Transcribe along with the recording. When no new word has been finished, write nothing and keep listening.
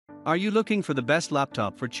Are you looking for the best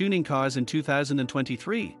laptop for tuning cars in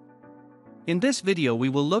 2023? In this video we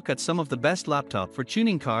will look at some of the best laptop for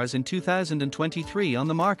tuning cars in 2023 on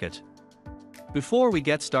the market. Before we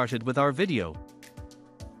get started with our video,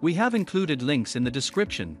 we have included links in the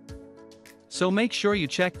description, so make sure you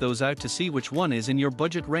check those out to see which one is in your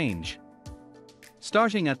budget range.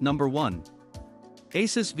 Starting at number 1.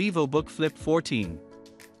 ASUS VivoBook Flip 14.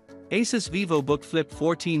 ASUS VivoBook Flip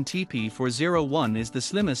 14 TP401 is the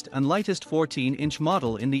slimmest and lightest 14-inch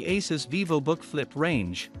model in the ASUS VivoBook Flip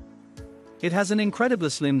range. It has an incredibly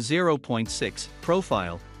slim 0.6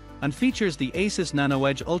 profile and features the ASUS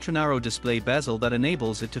NanoEdge ultranarrow display bezel that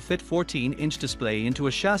enables it to fit 14-inch display into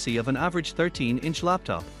a chassis of an average 13-inch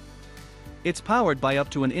laptop. It's powered by up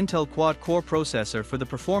to an Intel quad-core processor for the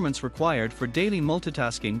performance required for daily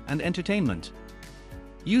multitasking and entertainment.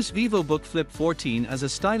 Use VivoBook Flip 14 as a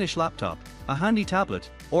stylish laptop, a handy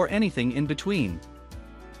tablet, or anything in between.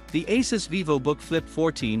 The ASUS VivoBook Flip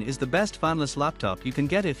 14 is the best fanless laptop you can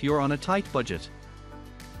get if you're on a tight budget.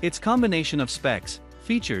 Its combination of specs,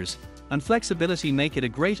 features, and flexibility make it a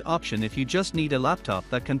great option if you just need a laptop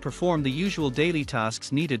that can perform the usual daily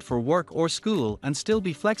tasks needed for work or school and still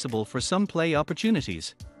be flexible for some play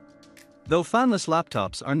opportunities. Though fanless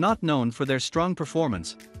laptops are not known for their strong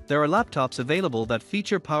performance, there are laptops available that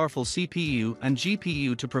feature powerful CPU and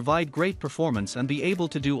GPU to provide great performance and be able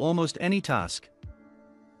to do almost any task.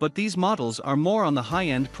 But these models are more on the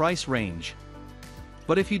high-end price range.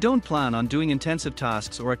 But if you don't plan on doing intensive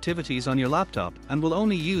tasks or activities on your laptop and will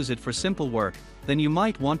only use it for simple work, then you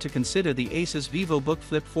might want to consider the ASUS VivoBook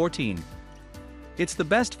Flip 14. It's the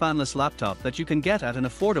best fanless laptop that you can get at an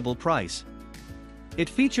affordable price. It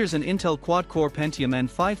features an Intel quad-core Pentium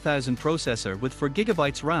N5000 processor with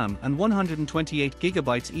 4GB RAM and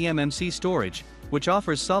 128GB eMMC storage, which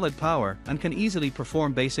offers solid power and can easily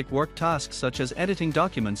perform basic work tasks such as editing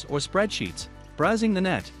documents or spreadsheets, browsing the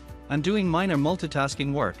net, and doing minor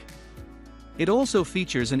multitasking work. It also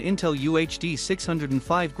features an Intel UHD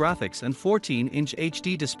 605 graphics and 14-inch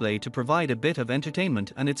HD display to provide a bit of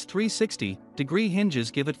entertainment, and its 360-degree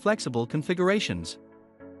hinges give it flexible configurations.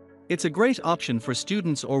 It's a great option for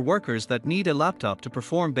students or workers that need a laptop to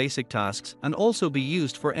perform basic tasks and also be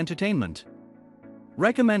used for entertainment.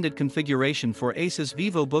 Recommended configuration for ASUS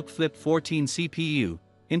VivoBook Flip 14 CPU: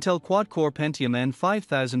 Intel quad-core Pentium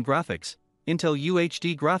N5000 graphics, Intel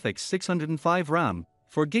UHD graphics 605 RAM,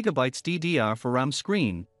 4GB DDR4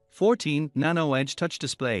 screen, 14 NanoEdge touch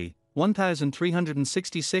display,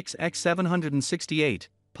 1366x768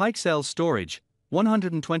 pixels storage,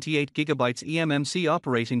 128GB eMMC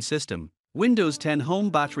operating system, Windows 10 home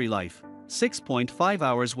battery life, 6.5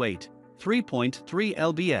 hours wait, 3.3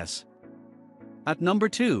 lbs. At number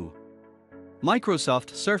 2.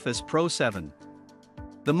 Microsoft Surface Pro 7.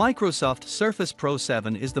 The Microsoft Surface Pro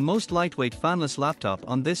 7 is the most lightweight fanless laptop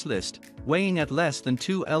on this list, weighing at less than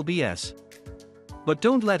 2 lbs. But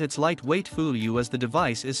don't let its light weight fool you, as the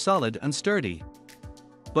device is solid and sturdy.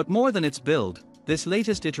 But more than its build, this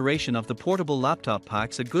latest iteration of the portable laptop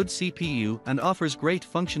packs a good CPU and offers great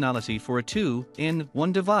functionality for a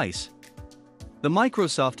 2-in-1 device. The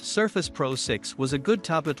Microsoft Surface Pro 6 was a good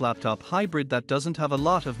tablet laptop hybrid that doesn't have a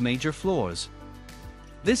lot of major flaws.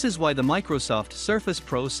 This is why the Microsoft Surface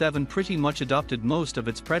Pro 7 pretty much adopted most of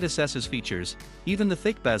its predecessors' features, even the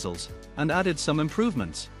thick bezels, and added some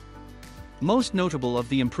improvements. Most notable of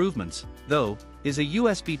the improvements, though, is a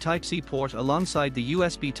USB Type-C port alongside the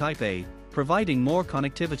USB Type-A, providing more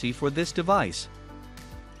connectivity for this device.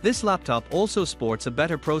 This laptop also sports a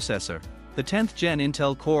better processor, the 10th Gen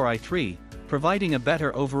Intel Core i3, providing a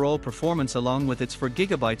better overall performance along with its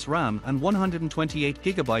 4GB RAM and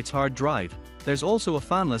 128GB hard drive. There's also a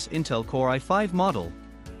fanless Intel Core i5 model.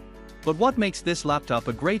 But what makes this laptop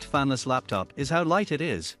a great fanless laptop is how light it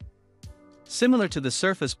is. Similar to the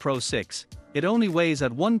Surface Pro 6, it only weighs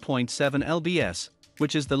at 1.7 lbs,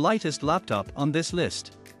 which is the lightest laptop on this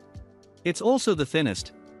list. It's also the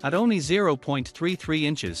thinnest, at only 0.33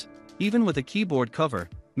 inches, even with a keyboard cover,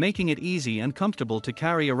 making it easy and comfortable to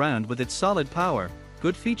carry around. With its solid power,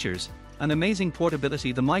 good features, and amazing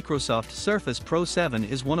portability, the Microsoft Surface Pro 7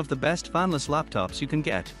 is one of the best fanless laptops you can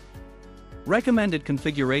get. Recommended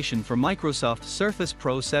configuration for Microsoft Surface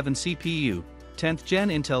Pro 7 CPU: 10th Gen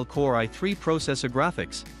Intel Core i3 processor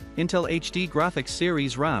graphics, Intel HD Graphics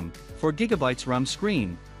Series RAM, 4GB RAM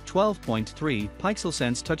screen, 12.3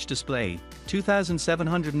 pixel touch display,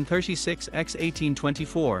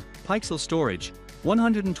 2736x1824 pixel storage,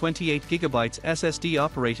 128GB SSD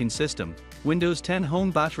operating system, Windows 10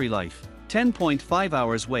 home battery life, 10.5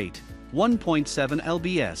 hours wait, 1.7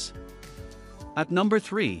 lbs. At number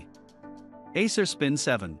 3. Acer Spin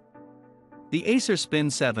 7. The Acer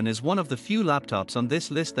Spin 7 is one of the few laptops on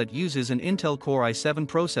this list that uses an Intel Core i7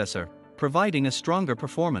 processor, providing a stronger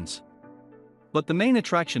performance. But the main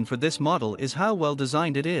attraction for this model is how well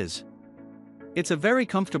designed it is. It's a very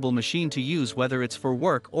comfortable machine to use whether it's for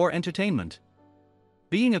work or entertainment.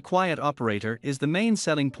 Being a quiet operator is the main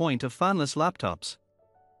selling point of fanless laptops.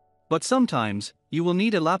 But sometimes, you will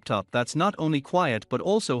need a laptop that's not only quiet but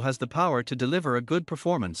also has the power to deliver a good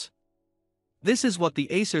performance. This is what the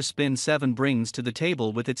Acer Spin 7 brings to the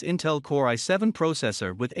table with its Intel Core i7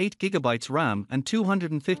 processor with 8GB RAM and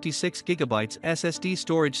 256GB SSD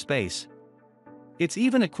storage space. It's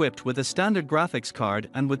even equipped with a standard graphics card,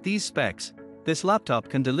 and with these specs, this laptop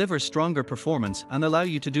can deliver stronger performance and allow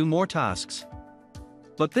you to do more tasks.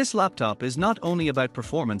 But this laptop is not only about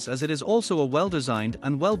performance, as it is also a well-designed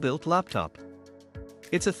and well-built laptop.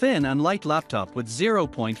 It's a thin and light laptop with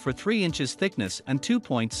 0.43 inches thickness and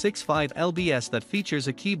 2.65 lbs that features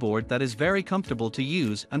a keyboard that is very comfortable to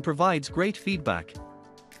use and provides great feedback.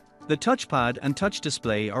 The touchpad and touch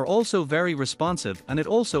display are also very responsive, and it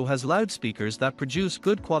also has loudspeakers that produce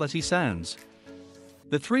good quality sounds.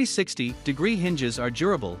 The 360-degree hinges are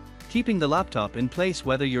durable, keeping the laptop in place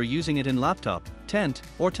whether you're using it in laptop, tent,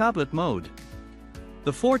 or tablet mode.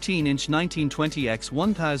 The 14-inch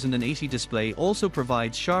 1920x1080 display also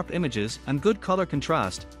provides sharp images and good color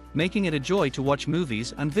contrast, making it a joy to watch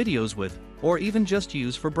movies and videos with, or even just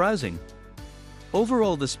use for browsing.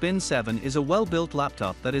 Overall, the Spin 7 is a well-built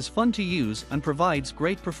laptop that is fun to use and provides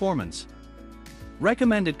great performance.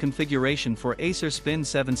 Recommended configuration for Acer Spin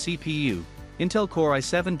 7 CPU: Intel Core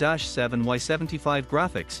i7-7Y75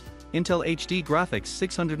 graphics, Intel HD graphics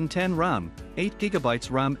 610 RAM, 8GB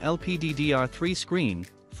RAM LPDDR3 screen,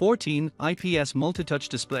 14 IPS multitouch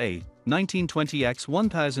display,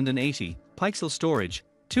 1920x1080 pixel storage,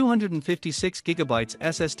 256GB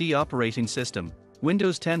SSD operating system,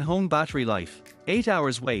 Windows 10 home battery life, 8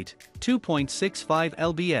 hours wait, 2.65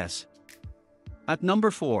 lbs. At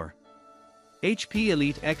number 4. HP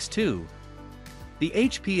Elite X2. The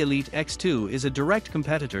HP Elite X2 is a direct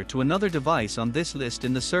competitor to another device on this list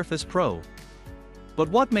in the Surface Pro. But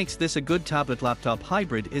what makes this a good tablet laptop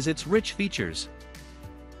hybrid is its rich features.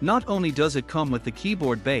 Not only does it come with the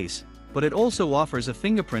keyboard base, but it also offers a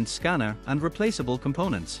fingerprint scanner and replaceable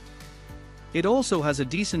components. It also has a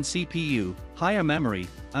decent CPU, higher memory,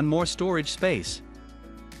 and more storage space.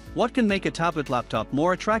 What can make a tablet laptop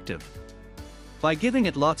more attractive? By giving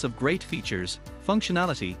it lots of great features,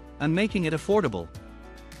 functionality, and making it affordable.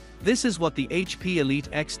 This is what the HP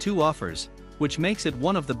Elite X2 offers, which makes it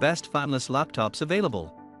one of the best fanless laptops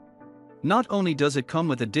available. Not only does it come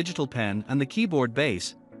with a digital pen and the keyboard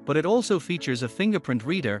base, but it also features a fingerprint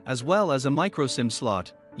reader as well as a microSIM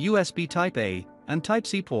slot, USB Type-A, and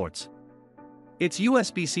Type-C ports. Its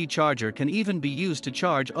USB-C charger can even be used to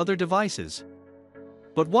charge other devices.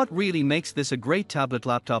 But what really makes this a great tablet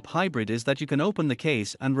laptop hybrid is that you can open the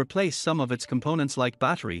case and replace some of its components like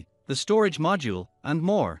battery, the storage module, and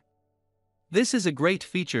more. This is a great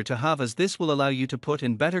feature to have, as this will allow you to put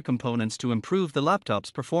in better components to improve the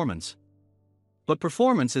laptop's performance. But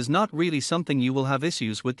performance is not really something you will have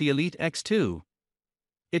issues with the Elite X2.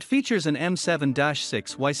 It features an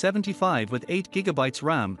M7-6Y75 with 8GB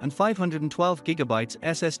RAM and 512GB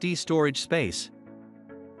SSD storage space.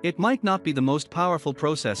 It might not be the most powerful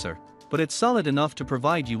processor, but it's solid enough to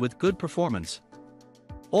provide you with good performance.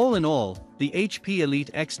 All in all, the HP Elite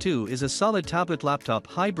X2 is a solid tablet laptop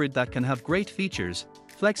hybrid that can have great features,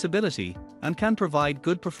 flexibility, and can provide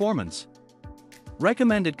good performance.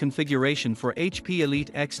 Recommended configuration for HP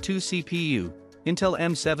Elite X2 CPU: Intel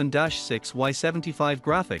M7-6Y75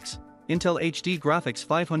 graphics, Intel HD graphics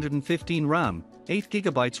 515 RAM,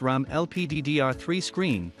 8GB RAM LPDDR3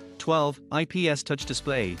 screen, 12 IPS touch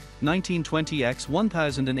display,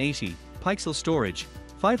 1920x1080 pixel storage,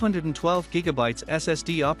 512GB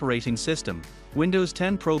SSD operating system, Windows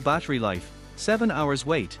 10 Pro battery life, 7 hours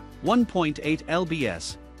wait, 1.8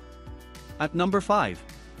 lbs. At number 5.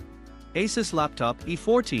 ASUS Laptop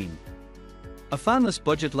E14. A fanless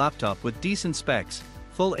budget laptop with decent specs,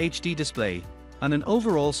 full HD display, and an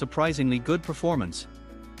overall surprisingly good performance.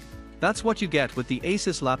 That's what you get with the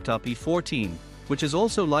ASUS Laptop E14, which is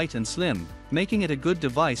also light and slim, making it a good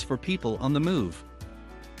device for people on the move.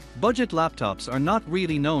 Budget laptops are not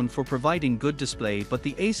really known for providing good display, but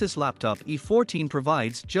the ASUS Laptop E14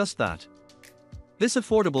 provides just that. This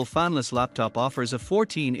affordable fanless laptop offers a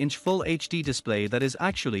 14-inch full HD display that is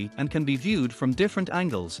actually and can be viewed from different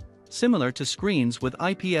angles, similar to screens with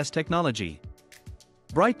IPS technology.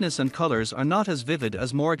 Brightness and colors are not as vivid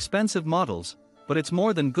as more expensive models, but it's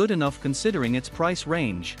more than good enough considering its price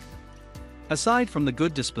range. Aside from the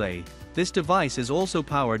good display, This device is also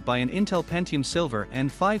powered by an Intel Pentium Silver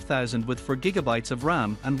N5000 with 4GB of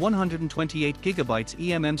RAM and 128GB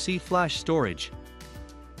eMMC flash storage.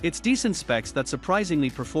 It's decent specs that surprisingly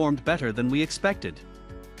performed better than we expected.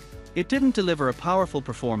 It didn't deliver a powerful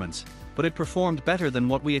performance, but it performed better than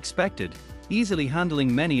what we expected, easily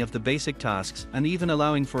handling many of the basic tasks and even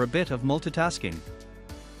allowing for a bit of multitasking.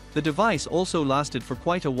 The device also lasted for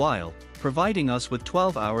quite a while, providing us with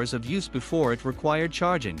 12 hours of use before it required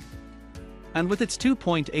charging. And with its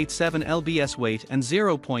 2.87 lbs weight and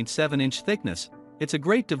 0.7-inch thickness, it's a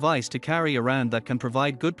great device to carry around that can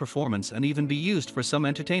provide good performance and even be used for some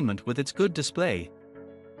entertainment with its good display.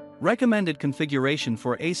 Recommended configuration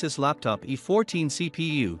for ASUS Laptop E14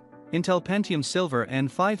 CPU, Intel Pentium Silver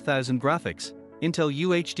N5000 graphics, Intel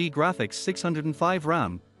UHD graphics 605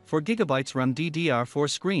 RAM, 4GB RAM DDR4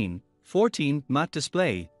 screen, 14 matte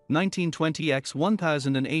display,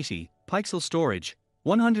 1920x1080 pixel storage,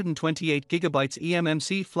 128GB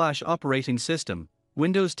eMMC flash operating system,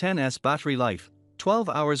 Windows 10s battery life, 12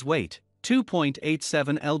 hours wait,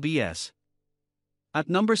 2.87 lbs. At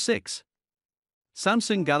number 6.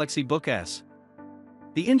 Samsung Galaxy Book S.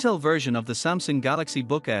 The Intel version of the Samsung Galaxy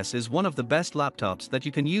Book S is one of the best laptops that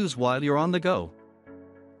you can use while you're on the go.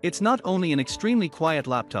 It's not only an extremely quiet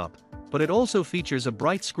laptop, but it also features a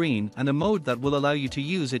bright screen and a mode that will allow you to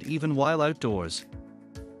use it even while outdoors.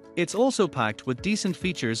 It's also packed with decent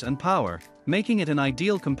features and power, making it an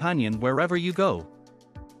ideal companion wherever you go.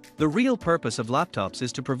 The real purpose of laptops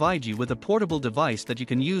is to provide you with a portable device that you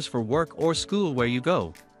can use for work or school where you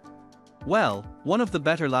go. Well, one of the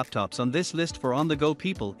better laptops on this list for on-the-go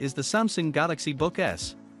people is the Samsung Galaxy Book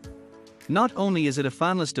S. Not only is it a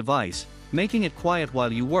fanless device, making it quiet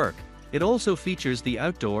while you work, it also features the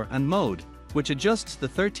outdoor and mode, which adjusts the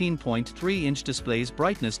 13.3-inch display's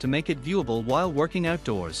brightness to make it viewable while working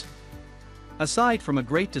outdoors. Aside from a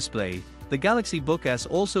great display, the Galaxy Book S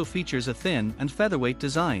also features a thin and featherweight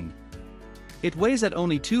design. It weighs at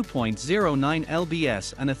only 2.09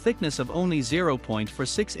 lbs and a thickness of only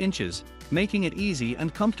 0.46 inches, making it easy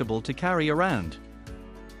and comfortable to carry around.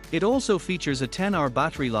 It also features a 10-hour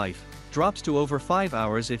battery life, drops to over 5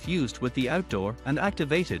 hours if used with the outdoor and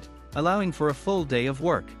activated, allowing for a full day of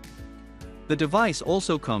work. The device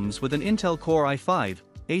also comes with an Intel Core i5,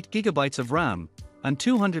 8GB of RAM, and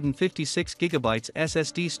 256GB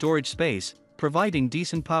SSD storage space, providing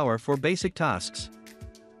decent power for basic tasks.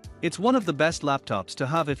 It's one of the best laptops to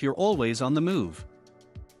have if you're always on the move.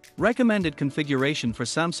 Recommended configuration for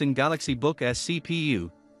Samsung Galaxy Book S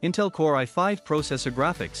CPU, Intel Core i5 processor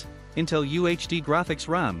graphics, Intel UHD graphics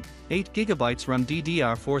RAM, 8GB RAM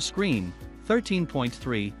DDR4 screen,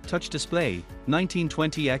 13.3 touch display,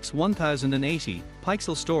 1920x1080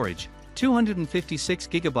 pixel storage,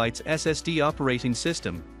 256GB SSD operating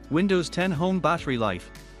system, Windows 10 home battery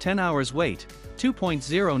life, 10 hours wait,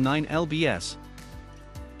 2.09 lbs.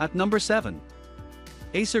 At number 7.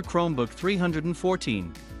 Acer Chromebook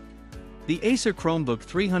 314. The Acer Chromebook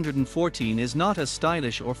 314 is not as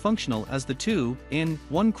stylish or functional as the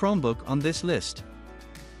 2-in-1 Chromebook on this list.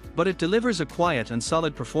 But it delivers a quiet and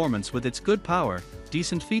solid performance with its good power,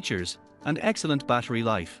 decent features, and excellent battery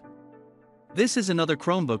life. This is another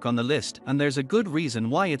Chromebook on the list, and there's a good reason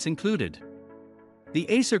why it's included. The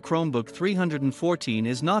Acer Chromebook 314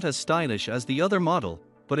 is not as stylish as the other model,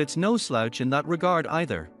 but it's no slouch in that regard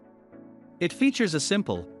either. It features a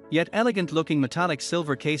simple, yet elegant-looking metallic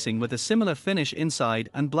silver casing with a similar finish inside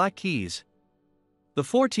and black keys. The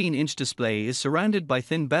 14-inch display is surrounded by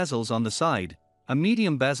thin bezels on the side, a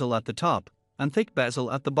medium bezel at the top, and thick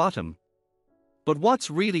bezel at the bottom. But what's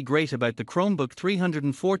really great about the Chromebook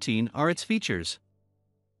 314 are its features.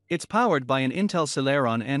 It's powered by an Intel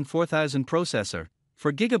Celeron N4000 processor,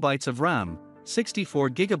 4GB of RAM,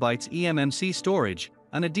 64GB eMMC storage,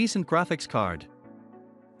 and a decent graphics card.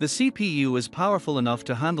 The CPU is powerful enough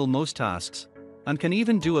to handle most tasks, and can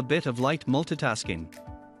even do a bit of light multitasking.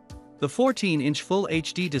 The 14-inch Full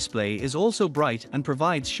HD display is also bright and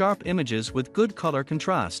provides sharp images with good color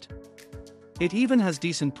contrast. It even has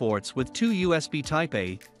decent ports with 2 USB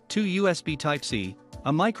Type-A, 2 USB Type-C,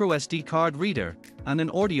 a microSD card reader, and an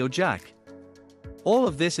audio jack. All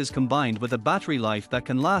of this is combined with a battery life that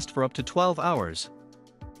can last for up to 12 hours.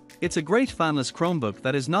 It's a great fanless Chromebook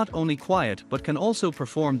that is not only quiet but can also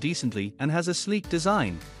perform decently and has a sleek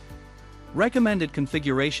design. Recommended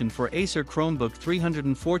configuration for Acer Chromebook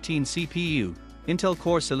 314 CPU, Intel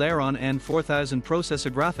Core Celeron N4000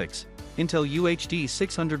 processor graphics, Intel UHD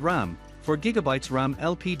 600 RAM, 4GB RAM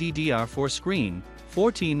LPDDR4 screen,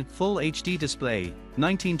 14 Full HD display,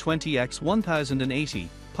 1920x1080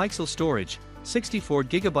 pixel storage,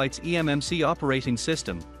 64GB eMMC operating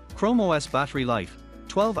system, Chrome OS battery life,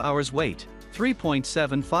 12 hours wait,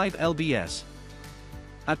 3.75 lbs.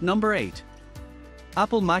 At number 8.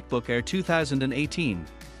 Apple MacBook Air 2018.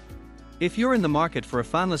 If you're in the market for a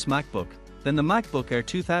fanless MacBook, then the MacBook Air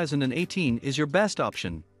 2018 is your best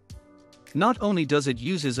option. Not only does it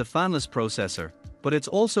uses a fanless processor, but it's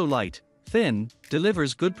also light, thin,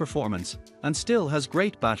 delivers good performance, and still has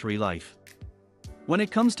great battery life. When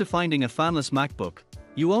it comes to finding a fanless MacBook,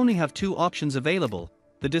 you only have two options available: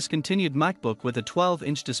 the discontinued MacBook with a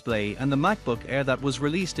 12-inch display and the MacBook Air that was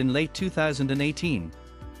released in late 2018.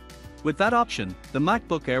 With that option, the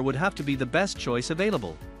MacBook Air would have to be the best choice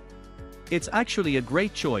available. It's actually a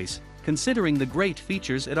great choice, considering the great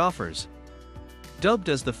features it offers. Dubbed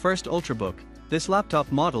as the first Ultrabook, this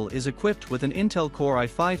laptop model is equipped with an Intel Core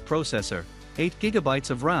i5 processor, 8GB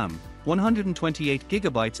of RAM,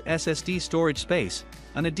 128GB SSD storage space,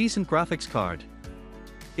 and a decent graphics card.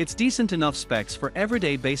 It's decent enough specs for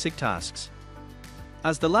everyday basic tasks.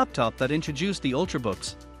 As the laptop that introduced the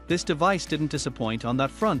Ultrabooks, this device didn't disappoint on that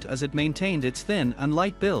front as it maintained its thin and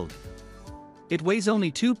light build. It weighs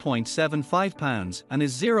only 2.75 pounds and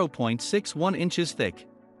is 0.61 inches thick.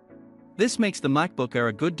 This makes the MacBook Air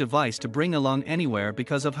a good device to bring along anywhere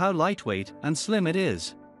because of how lightweight and slim it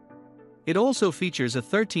is. It also features a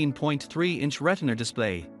 13.3-inch Retina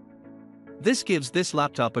display. This gives this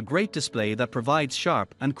laptop a great display that provides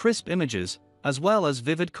sharp and crisp images, as well as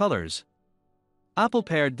vivid colors. Apple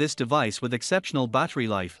paired this device with exceptional battery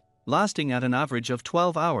life, lasting at an average of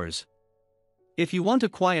 12 hours. If you want a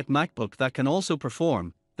quiet MacBook that can also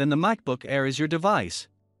perform, then the MacBook Air is your device.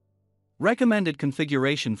 Recommended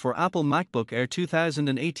configuration for Apple MacBook Air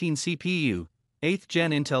 2018 CPU, 8th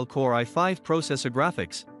Gen Intel Core i5 processor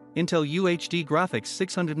graphics, Intel UHD graphics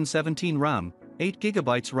 617 RAM,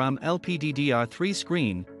 8GB RAM LPDDR3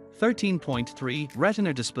 screen, 13.3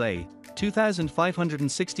 Retina display,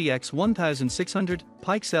 2560x1600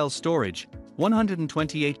 pixel storage,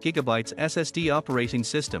 128GB SSD operating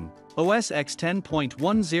system, OS X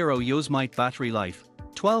 10.10 Yosemite battery life,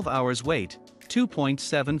 12 hours wait,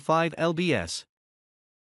 2.75 lbs.